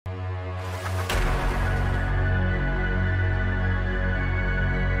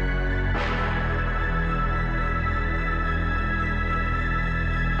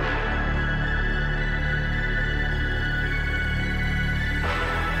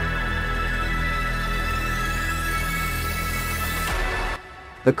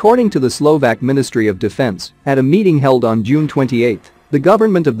According to the Slovak Ministry of Defense, at a meeting held on June 28, the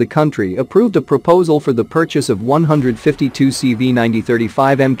government of the country approved a proposal for the purchase of 152 CV90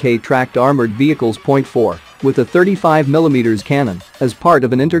 35 Mk tracked armored vehicles. Point 4, with a 35 mm cannon, as part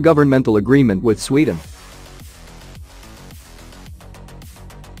of an intergovernmental agreement with Sweden.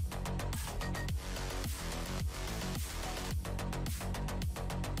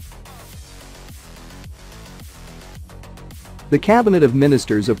 The Cabinet of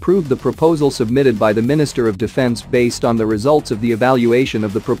Ministers approved the proposal submitted by the Minister of Defense based on the results of the evaluation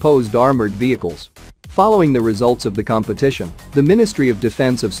of the proposed armored vehicles. Following the results of the competition, the Ministry of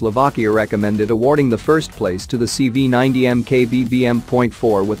Defense of Slovakia recommended awarding the first place to the CV90 MkIV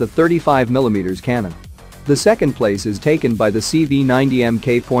BM.4 with a 35 mm cannon. The second place is taken by the CV90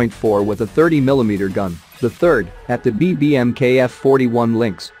 Mk IV with a 30 mm gun, the third, at the BBMK F41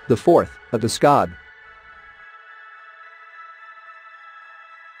 Lynx, the fourth, at the Scod.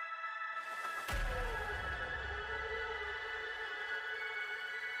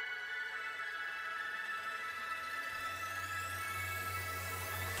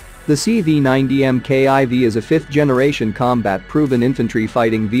 The CV90 MkIV is a fifth-generation combat-proven infantry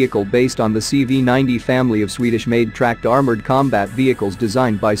fighting vehicle based on the CV90 family of Swedish-made tracked armored combat vehicles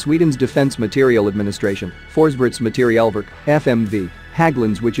designed by Sweden's Defense Materiel Administration, Försvarets Materielverk, FMV,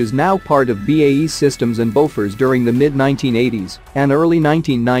 Hägglunds, which is now part of BAE Systems and Bofors during the mid-1980s and early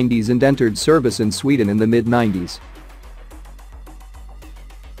 1990s and entered service in Sweden in the mid-90s.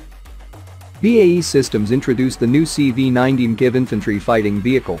 BAE Systems introduced the new CV90 MkIV Infantry Fighting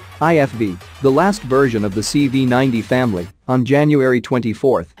Vehicle, IFV, the last version of the CV90 family, on January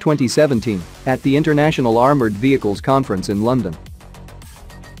 24, 2017, at the International Armoured Vehicles Conference in London.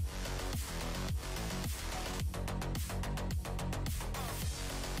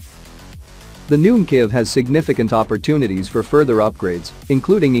 The new MkIV has significant opportunities for further upgrades,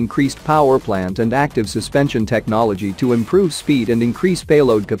 including increased power plant and active suspension technology to improve speed and increase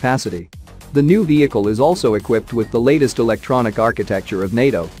payload capacity. The new vehicle is also equipped with the latest electronic architecture of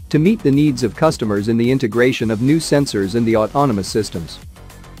NATO to meet the needs of customers in the integration of new sensors in the autonomous systems.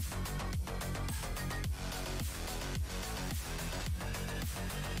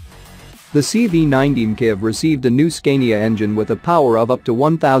 The CV90 MkIV received a new Scania engine with a power of up to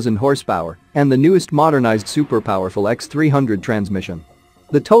 1,000 horsepower and the newest modernized super-powerful X300 transmission.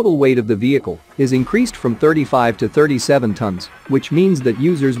 The total weight of the vehicle is increased from 35 to 37 tons, which means that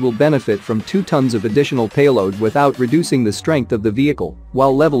users will benefit from 2 tons of additional payload without reducing the strength of the vehicle,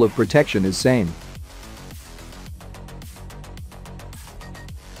 while level of protection is same.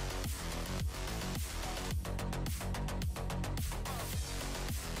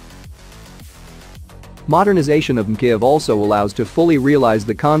 Modernization of MkIV also allows to fully realize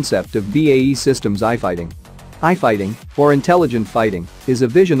the concept of BAE Systems iFighting. iFighting, or intelligent fighting, is a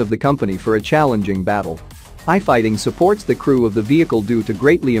vision of the company for a challenging battle. iFighting supports the crew of the vehicle due to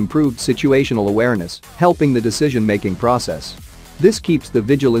greatly improved situational awareness, helping the decision-making process. This keeps the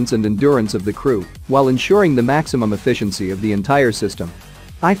vigilance and endurance of the crew while ensuring the maximum efficiency of the entire system.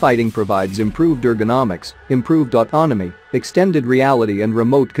 iFighting provides improved ergonomics, improved autonomy, extended reality and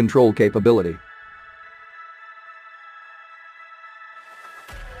remote control capability.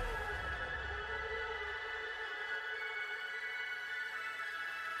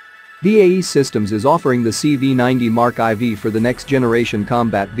 BAE Systems is offering the CV90 MkIV for the Next Generation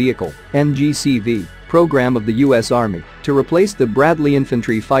Combat Vehicle (NGCV) program of the U.S. Army to replace the Bradley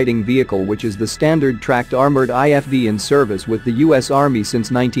Infantry Fighting Vehicle, which is the standard tracked armored IFV in service with the U.S. Army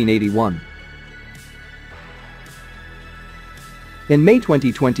since 1981. In May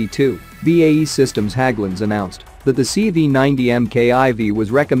 2022, BAE Systems Hägglunds announced that the CV90 MkIV was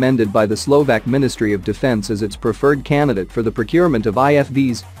recommended by the Slovak Ministry of Defense as its preferred candidate for the procurement of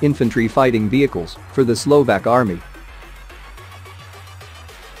IFVs, infantry fighting vehicles, for the Slovak Army.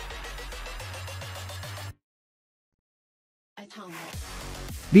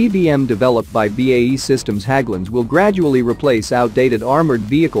 BBM developed by BAE Systems Hägglunds will gradually replace outdated armored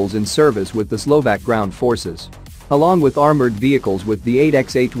vehicles in service with the Slovak ground forces. Along with armored vehicles with the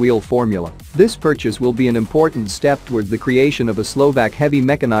 8x8 wheel formula, this purchase will be an important step towards the creation of a Slovak heavy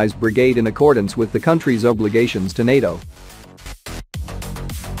mechanized brigade in accordance with the country's obligations to NATO.